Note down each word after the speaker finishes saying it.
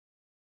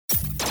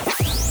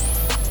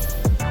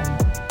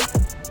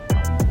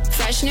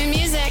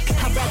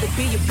rather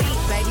be your beat,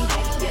 baby.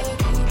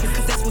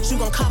 Because that's what you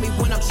gon' call me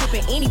when I'm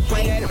tripping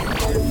anyway.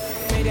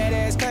 Made that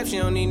ass clap, she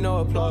don't need no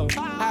applause.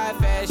 High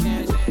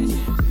fashion.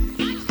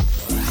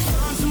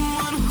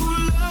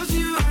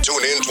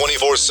 Tune in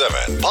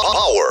 24/7.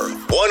 Power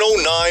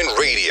 109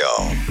 Radio.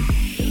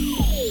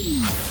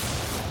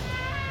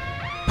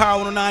 Power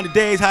 109,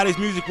 today's hottest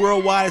music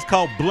worldwide. It's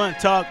called Blunt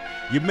Talk.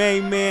 Your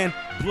main man,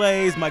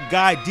 Blaze, my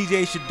guy,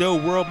 DJ Shadow,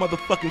 world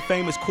motherfucking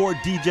famous core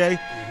DJ.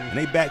 And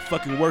they back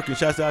fucking working.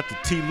 Shouts out to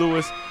T.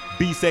 Lewis.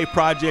 B-Say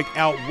Project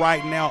out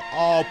right now,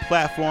 all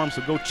platforms,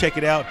 so go check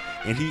it out.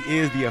 And he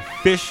is the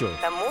official,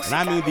 and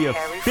I mean the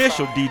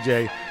official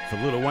DJ for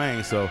Lil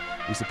Wayne. So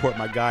we support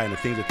my guy and the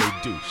things that they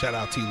do. Shout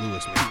out T.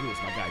 Lewis, man. T. Lewis,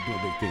 my guy, doing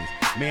big things.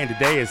 Man,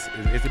 today it's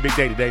a big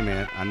day today,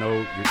 man. I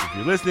know if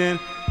you're listening,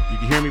 you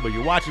can hear me, but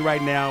you're watching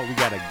right now. We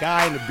got a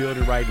guy in the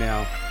building right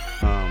now.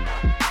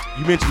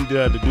 You mentioned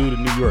the dude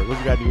in New York.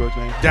 What's the guy in New York's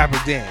name?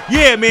 Dapper Dan.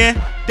 Yeah, man.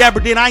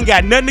 Dapper Dan, I ain't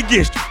got nothing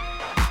against you.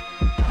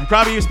 You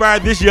probably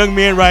inspired this young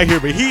man right here,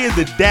 but he is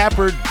the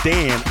Dapper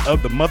Dan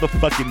of the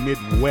motherfucking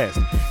Midwest.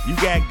 You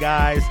got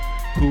guys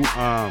who,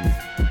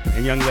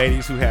 and young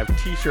ladies who have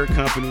t-shirt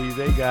companies,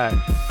 they got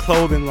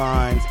clothing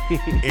lines,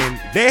 and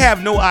they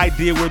have no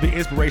idea where the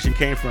inspiration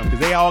came from because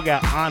they all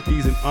got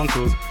aunties and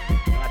uncles.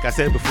 Like I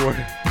said before,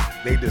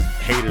 they just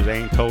haters. They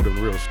ain't told them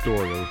the real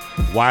story of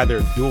why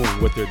they're doing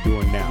what they're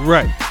doing now.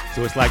 Right.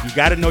 So it's like you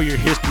got to know your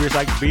history. It's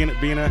like being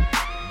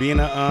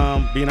an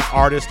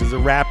artist, as a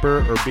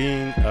rapper, or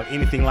being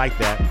anything like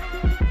that.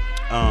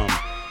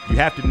 You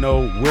have to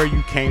know where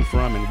you came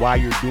from and why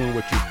you're doing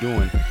what you're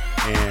doing.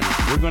 And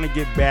we're gonna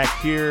get back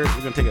here.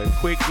 We're gonna take a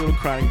quick little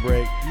chronic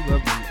break. You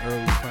love them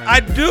early chronic I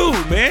breaks. do,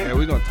 man. Yeah,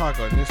 we're gonna talk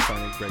on this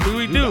chronic break.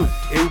 We do.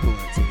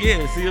 Turbulence.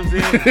 Yeah, see what I'm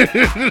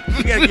saying?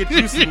 You gotta get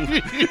you some.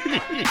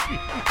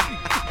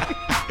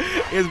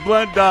 It's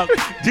Blunt Talk.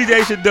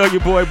 DJ Shadow,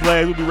 your boy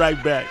Blaze. We'll be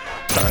right back.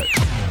 All right.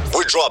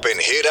 We're dropping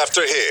hit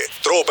after hit,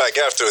 throwback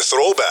after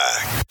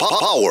throwback.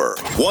 Power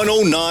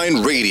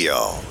 109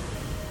 Radio.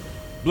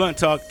 Blunt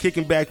Talk,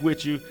 kicking back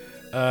with you.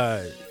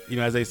 You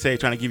know, as they say,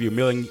 trying to give you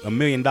 $1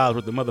 million worth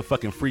of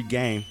motherfucking free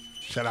game.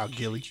 Shout out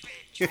Gilly.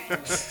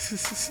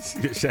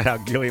 Shout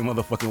out Gilly and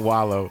motherfucking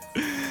Wallow.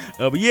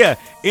 But yeah,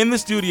 in the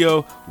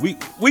studio, we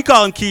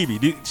call him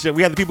Kebe. Should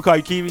we have the people call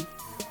you Kebe?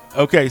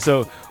 Okay,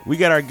 so we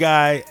got our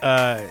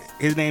guy.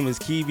 His name is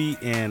Kebe,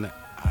 and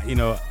you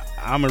know,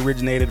 I'm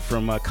originated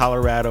from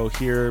Colorado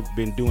here.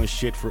 Been doing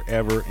shit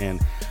forever, and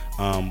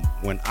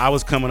when I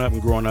was coming up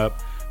and growing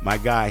up, my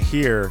guy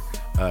here,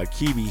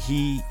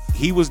 Kebe,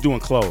 he was doing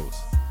clothes.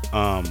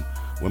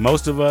 When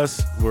most of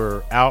us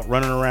were out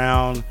running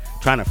around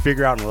trying to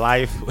figure out in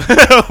life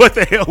what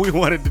the hell we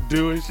wanted to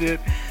do and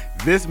shit,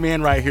 this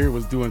man right here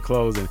was doing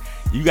clothes. And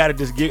you got to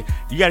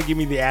give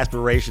me the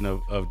aspiration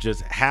of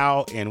just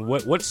how and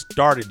what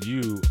started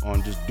you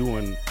on just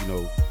doing, you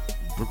know,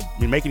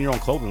 making your own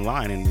clothing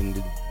line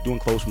and doing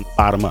clothes from the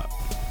bottom up.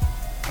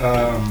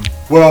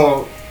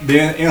 Well,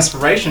 the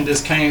inspiration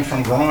just came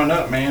from growing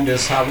up, man.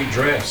 Just how we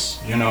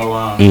dress, you know.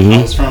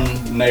 I was from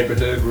the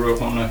neighborhood, grew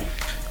up on the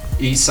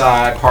east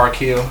side, Park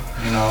Hill,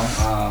 you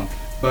know,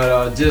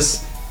 but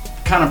just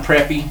kind of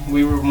preppy.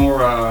 We were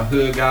more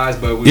hood guys,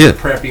 but we were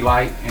preppy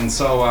light, and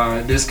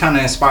so this kind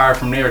of inspired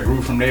from there,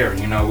 grew from there.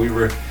 You know, we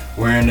were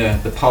wearing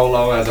the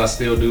polo, as I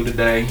still do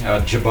today,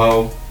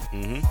 Jabot.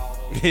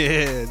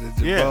 Yeah, the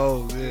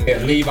Jabot. Yeah.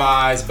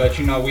 Levi's, but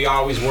you know, we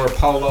always wore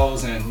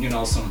polos and, you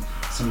know, some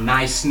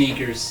nice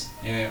sneakers,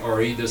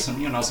 or either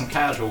some, you know, some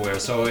casual wear.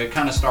 So it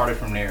kind of started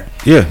from there.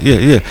 Yeah.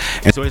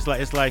 And so it's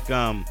like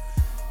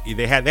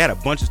they had a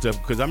bunch of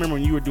stuff, because I remember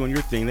when you were doing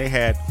your thing, they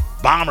had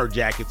bomber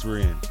jackets were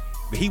in,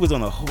 but he was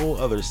on the whole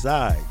other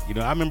side. You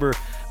know, I remember.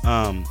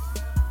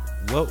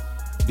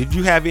 Did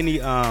you have any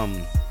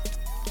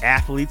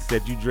athletes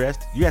that you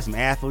dressed? You had some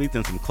athletes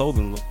and some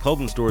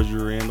clothing stores you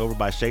were in over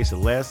by Chez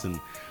Celeste and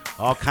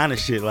all kind of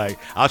shit. Like,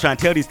 I was trying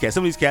to tell these cats,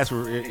 some of these cats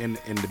were in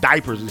the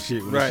diapers and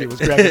shit when the shit was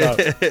cracking up.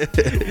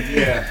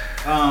 Yeah.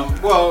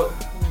 Well,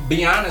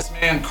 be honest,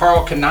 man,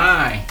 Carl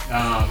Kanai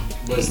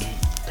was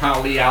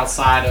probably,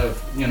 outside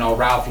of, you know,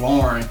 Ralph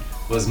Lauren,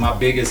 was my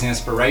biggest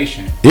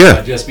inspiration.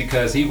 Yeah. Just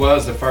because he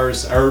was the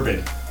first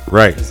urban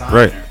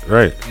designer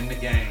in the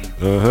game.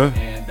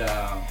 And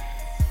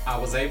I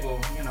was able,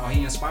 you know,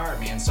 he inspired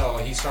me. And so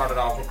he started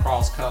off with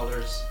Cross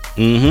Colors.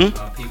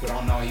 People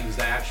don't know he was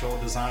the actual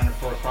designer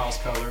for Cross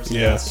Colors. He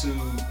got sued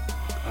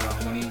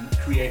when he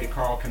created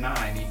Carl Kanai,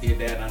 and he did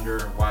that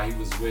while he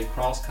was with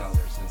Cross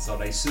Colors. And so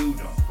they sued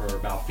him for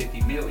about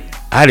 $50 million.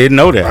 I didn't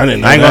know that. I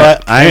ain't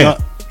gonna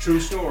True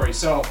story.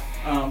 So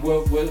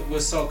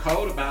what's so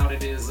cold about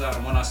it is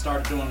when I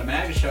started doing the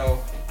MAGA show,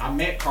 I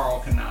met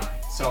Carl Kanai.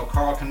 So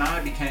Carl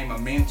Kanai became a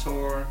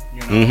mentor.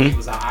 You know, he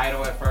was an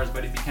idol at first,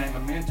 but he became a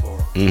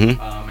mentor and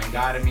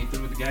guided me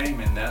through the game.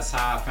 And that's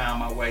how I found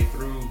my way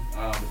through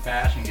the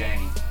fashion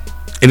game.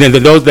 And then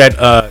those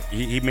that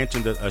he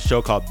mentioned a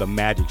show called The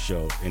Magic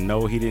Show, and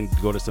no, he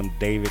didn't go to some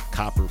David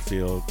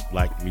Copperfield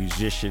like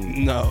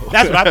musician. No,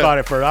 that's what I thought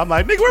at first. I'm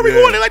like, nigga, where we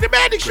going? They're like the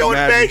Magic Show in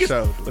Vegas.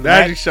 The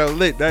Magic Show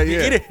lit.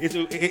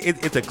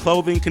 It's a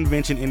clothing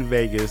convention in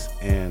Vegas,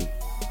 and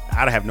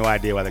I have no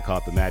idea why they call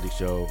it the Magic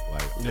Show.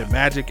 Like,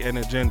 magic and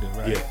agenda,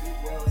 right?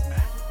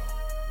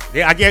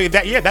 Yeah, I get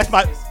that. Yeah, that's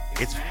my.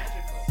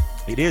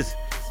 It is.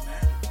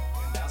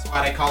 That's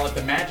why they call it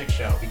the Magic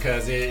Show,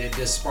 because it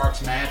just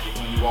sparks magic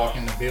when you walk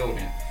in the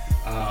building.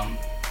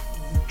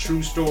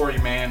 True story,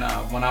 man.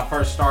 When I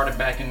first started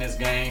back in this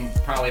game,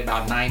 probably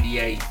about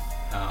 '98.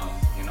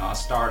 I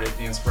started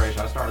the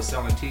inspiration. I started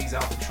selling tees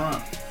out the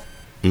trunk.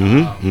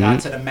 Got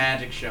to the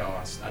Magic Show.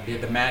 I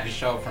did the Magic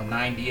Show from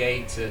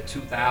 '98 to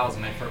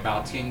 2000, and for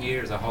about 10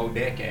 years, a whole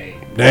decade.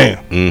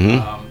 Damn.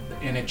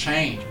 And it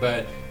changed,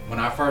 but when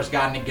I first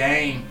got in the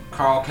game,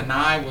 Karl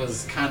Kani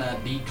was kind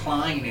of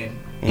declining,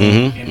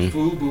 and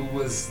FUBU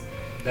was,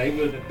 they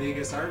were the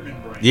biggest urban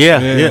brand.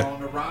 On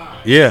the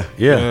rise.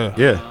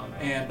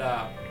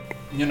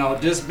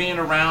 And just being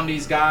around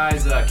these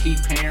guys,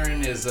 Keith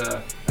Perrin is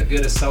a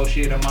good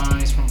associate of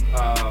mine from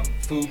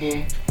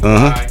FUBU, who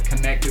I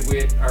connected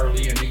with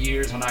early in the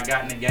years when I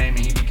got in the game,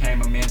 and he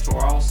became a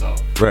mentor also.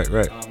 Right.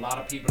 A lot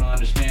of people don't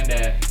understand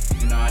that.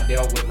 I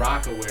dealt with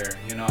Rockaware.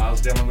 I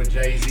was dealing with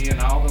Jay-Z and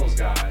all those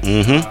guys.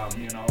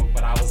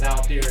 But I was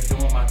out there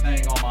doing my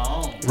thing on my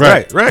own.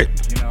 Right.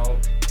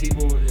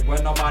 It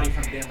wasn't nobody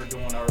from Denver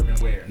doing urban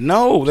wear.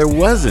 No, there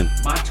wasn't.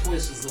 My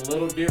twist is a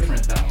little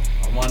different though.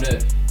 I wanted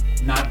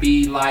to not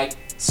be like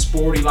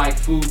sporty like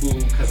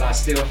FUBU, because I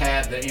still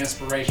had the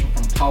inspiration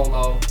from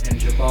Polo and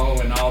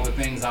Jabot and all the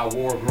things I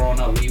wore growing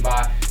up,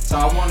 Levi. So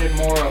I wanted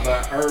more of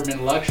an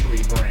urban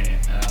luxury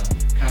brand,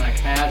 kind of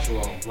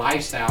casual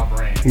lifestyle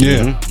brand. So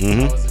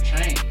it was a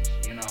change,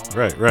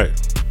 Right.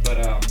 But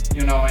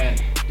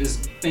and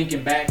just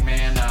thinking back,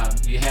 man,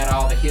 you had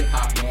all the hip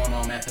hop going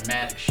on at the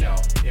Magic Show.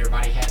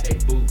 Everybody had their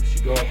booths.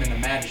 You go up in the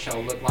Magic Show,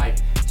 look like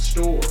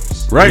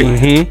stores. Right.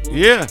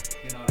 They're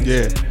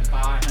spending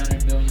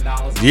 $500 million.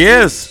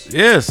 Yes.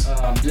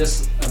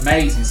 Just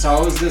amazing.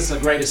 So it was just a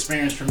great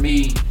experience for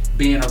me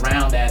being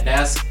around that.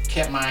 That's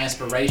kept my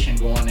inspiration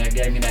going. That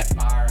gave me that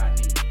fire I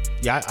need.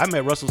 Yeah, I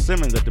met Russell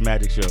Simmons at the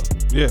Magic Show.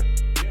 Yeah.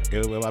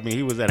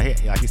 He was at,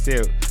 like he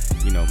said,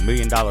 $1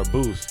 million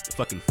booth. The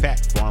fucking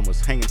fat farm was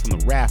hanging from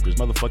the rafters.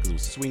 Motherfuckers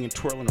was swinging,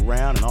 twirling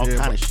around, and all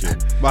kind of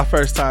shit. My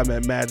first time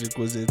at Magic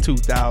was in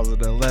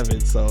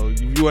 2011. So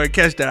if you want to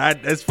catch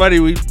that, it's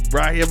funny we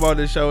brought him on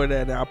the show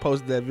and I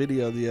posted that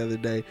video the other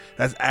day.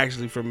 That's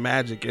actually from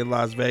Magic in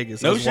Las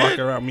Vegas. No shit.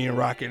 Walking around, me and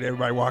Rocket,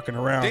 everybody walking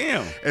around.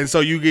 Damn. And so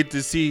you get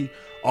to see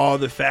all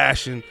the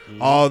fashion,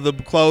 all the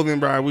clothing,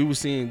 bro. We were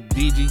seeing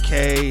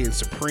DGK and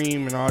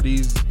Supreme and all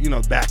these,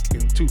 back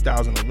in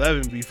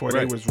 2011 before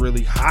they was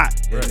really hot.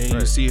 And then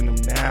you're seeing them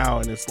now,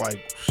 and it's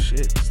like, shit,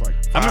 it's like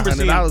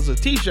 $500 a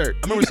t-shirt. I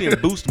remember seeing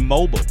Boost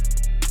Mobile.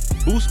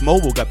 Boost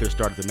Mobile got their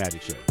start at the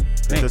Magic Show.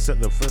 The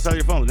sell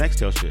your phone, the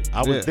Nextel shit.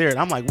 I was there, and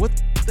I'm like, what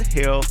the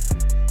hell?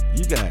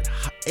 You got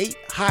 8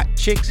 hot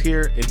chicks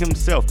here, and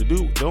himself,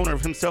 the owner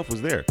of himself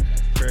was there.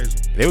 Crazy.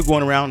 They were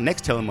going around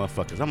next telling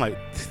motherfuckers. I'm like,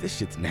 this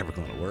shit's never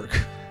gonna work.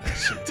 That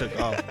shit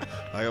took off.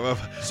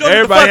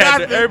 Everybody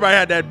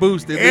had that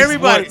boost.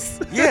 Everybody,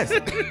 yes.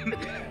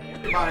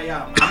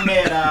 I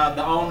met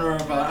the owner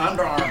of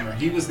Under Armour.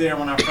 He was there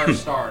when I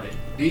first started.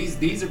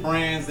 These are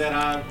brands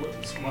that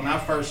when I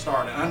first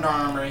started. Under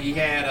Armour, he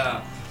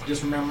had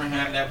just remember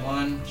having that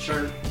one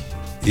shirt.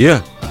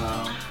 Yeah.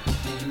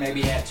 He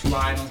maybe had 2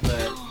 items,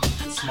 but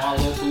small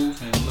little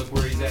booth, and look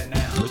where he's at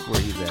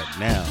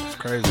now. It's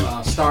crazy.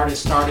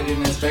 Started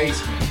in his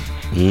basement.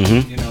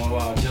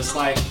 Just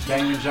like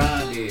Damon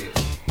John did.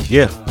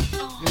 Yeah.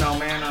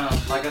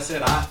 Like I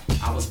said, I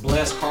was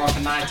blessed. Karl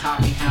Kani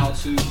taught me how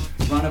to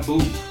run a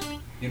booth.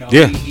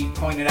 He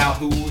pointed out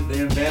who were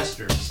the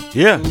investors.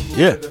 Who were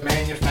the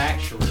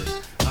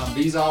manufacturers.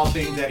 These are all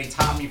things that he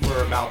taught me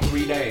for about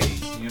 3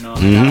 days. I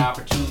got an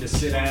opportunity to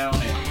sit down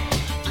and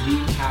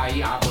meet how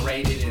he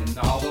operated and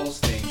all those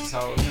things.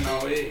 So,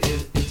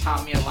 it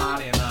taught me a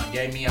lot and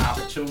gave me an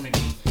opportunity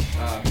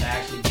to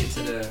actually get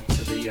to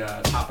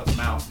the top of the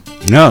mountain.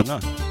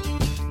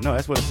 No,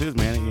 that's what it is,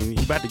 man. And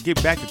you're about to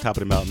get back to the top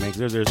of the mountain, man.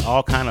 Because there's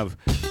all kind of,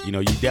 you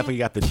definitely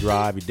got the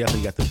drive, you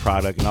definitely got the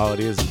product, and all it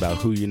is about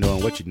who you know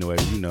and what you know,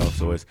 as you know.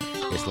 So it's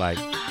like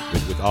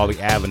with all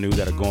the avenues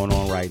that are going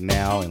on right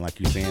now, and like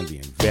you're saying, the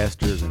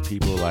investors and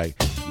people like,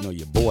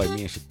 your boy,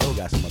 me and Shadow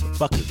got some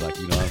motherfuckers, like,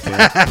 you know what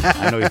I'm saying?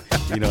 I know,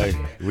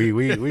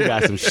 we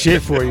got some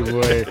shit for you,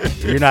 boy.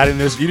 You're not in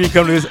this. You didn't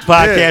come to this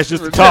podcast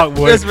just to talk,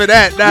 boy. Just for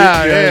that, we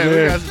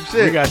got some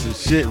shit. We got some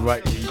shit,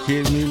 right? Are you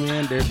kidding me,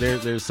 man?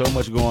 There's so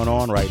much going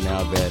on right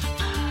now that,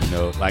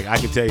 like I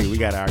can tell you, we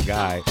got our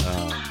guy.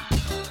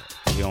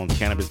 He owns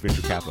Cannabis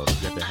Venture Capital.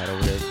 You got that hat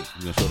over there.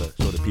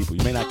 Show the people.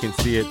 You may not can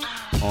see it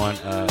on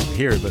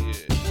here,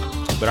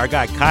 but our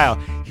guy Kyle,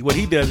 what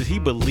he does is he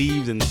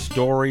believes in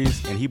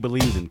stories, and he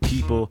believes in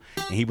people,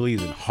 and he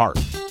believes in heart.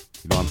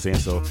 You know what I'm saying?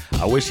 So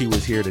I wish he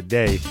was here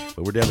today,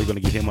 but we're definitely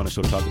going to get him on the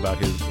show to talk about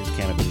his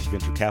cannabis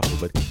venture capital.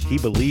 But he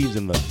believes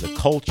in the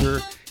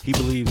culture. He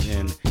believes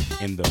in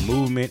the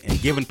movement and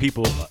giving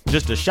people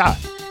just a shot.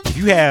 If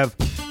you have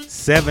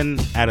 7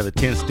 out of the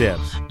 10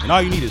 steps and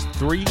all you need is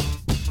 3,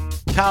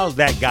 Kyle's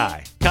that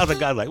guy. Kyle's that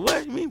guy like,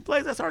 what? You mean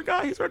Blaze? That's our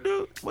guy. He's our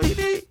dude. What do you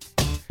need?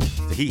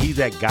 So he's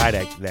that guy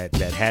that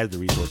has the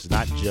resources,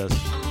 not just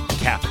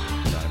capital.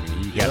 You know what I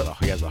mean? He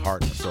has a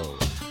heart and a soul.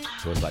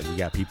 So it's like we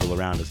got people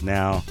around us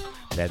now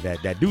that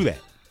do that.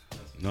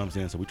 You know what I'm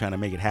saying? So we're trying to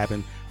make it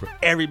happen for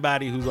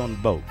everybody who's on the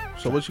boat.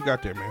 So what you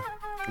got there, man?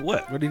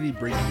 What? What did he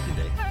bring you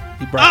today?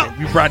 You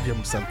brought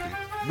him something.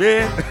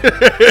 Man.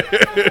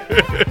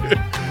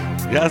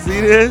 Y'all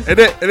see this? And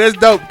that's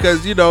dope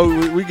because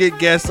we get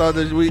guests on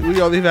this.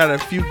 We only had a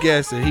few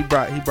guests and he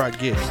brought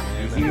gifts.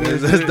 Man.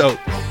 That's dope.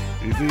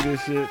 You see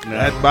this shit? Nah.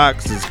 That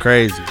box is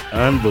crazy.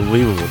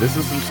 Unbelievable. This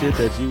is some shit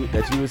that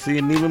you would see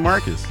in Neiman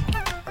Marcus. You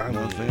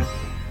know what I'm saying?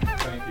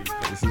 Thank you.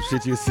 This is some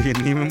shit you would see in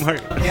Neiman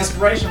Marcus.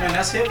 Inspiration, man.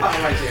 That's hip hop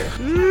right there.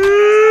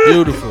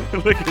 Beautiful.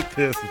 Look at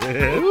this,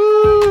 man.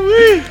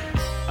 Woo-wee.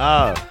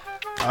 Oh.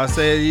 I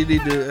say you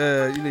need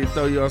to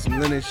throw you on some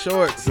linen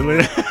shorts, And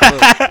linen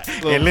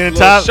little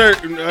top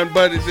shirt and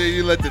unbuttoned. Then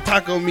you let the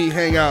taco meat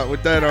hang out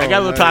with that on. I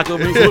got a little taco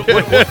meat.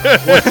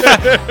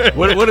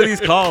 What are these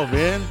called,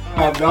 man?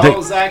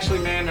 Those actually,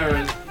 man,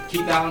 are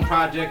Keith Allen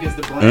Project is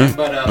the brand,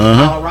 but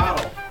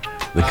Colorado.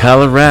 The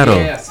Colorado.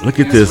 Yes, Look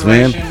at this,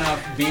 man.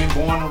 Of being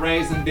born and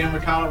raised in Denver,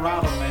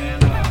 Colorado,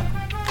 man.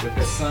 With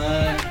the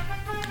sun,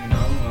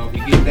 we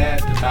get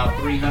that about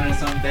 300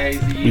 some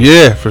days a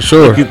year. Yeah, for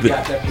sure. We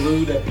got that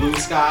blue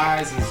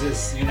skies is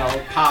just,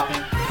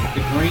 popping.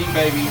 The green,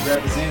 baby,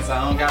 represents,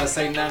 I don't gotta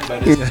say nothing,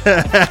 but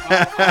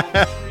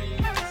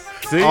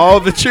it's all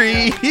the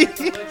trees.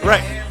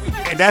 Right.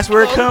 And that's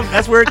where it comes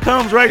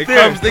right there.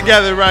 It comes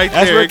together right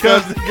that's there. Where it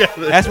comes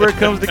together. That's where it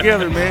comes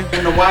together, man.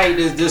 And the white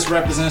just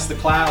represents the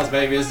clouds,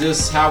 baby. It's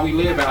just how we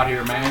live out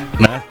here, man.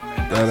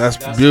 That's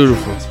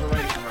beautiful.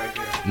 Inspiration right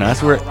there.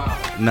 That's where.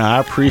 I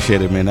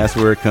appreciate it, man. That's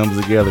where it comes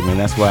together, man.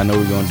 That's why I know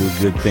we're gonna do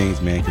good things,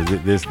 man.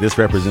 Because this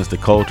represents the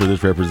culture.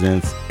 This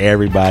represents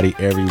everybody,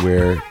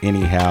 everywhere,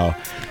 anyhow.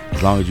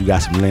 As long as you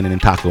got some linen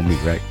and taco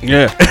meat, right?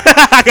 Yeah.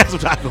 I got some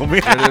taco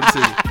meat.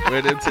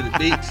 Wear them to the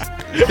beach.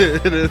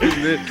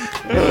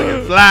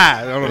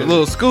 Fly on a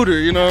little scooter,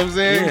 you know what I'm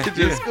saying? Yeah, Get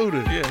your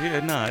scooter.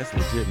 Yeah. Nah, it's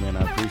legit, man.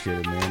 I appreciate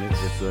it, man.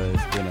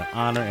 It's been an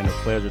honor and a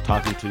pleasure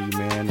talking to you,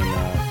 man. And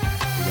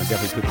we're gonna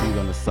definitely put these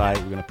on the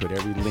site. We're gonna put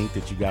every link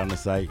that you got on the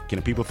site.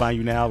 Can people find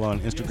you now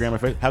on Instagram or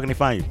Facebook? How can they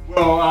find you?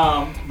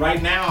 Well,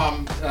 right now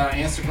I'm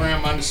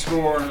Instagram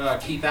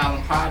 _ Keith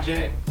Allen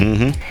Project.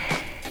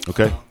 Mm-hmm.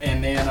 Okay.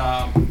 And then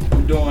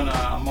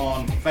I'm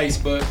on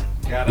Facebook.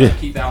 Got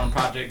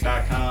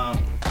KeithAllenProject.com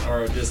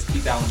or just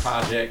Keith Allen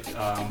Project.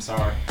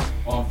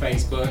 On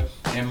Facebook.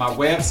 And my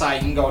website,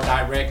 you can go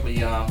directly.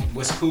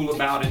 What's cool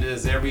about it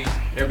is every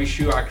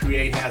shoe I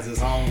create has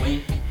its own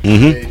link.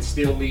 Mm-hmm. It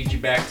still leads you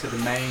back to the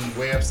main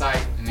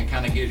website, and it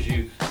kind of gives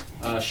you,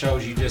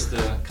 shows you just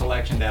the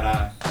collection that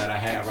I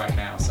have right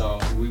now. So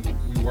we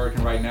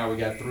working right now. We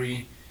got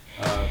 3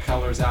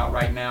 colors out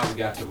right now. We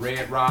got the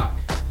Red Rock.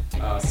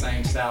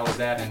 Same style as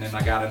that, and then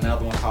I got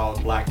another one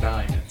called Black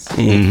Diamonds.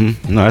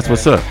 Mm-hmm. No, that's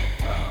what's up.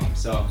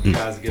 So you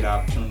guys get an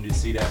opportunity to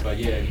see that, but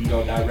yeah, you can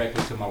go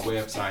directly to my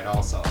website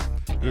also.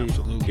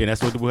 Absolutely. Yeah,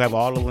 that's what we'll have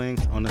all the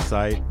links on the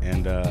site,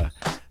 and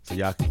so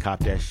y'all can cop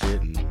that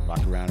shit and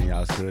rock around in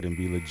y'all's hood and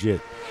be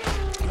legit.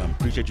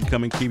 Appreciate you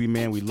coming, Kebe,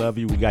 man. We love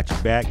you. We got your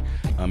back.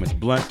 It's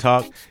Blunt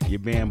Talk. Your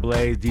band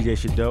Blaze, DJ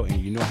Shadow,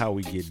 and you know how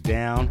we get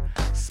down.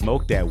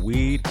 Smoke that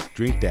weed,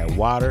 drink that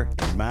water,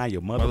 and mind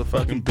your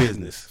motherfucking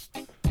business.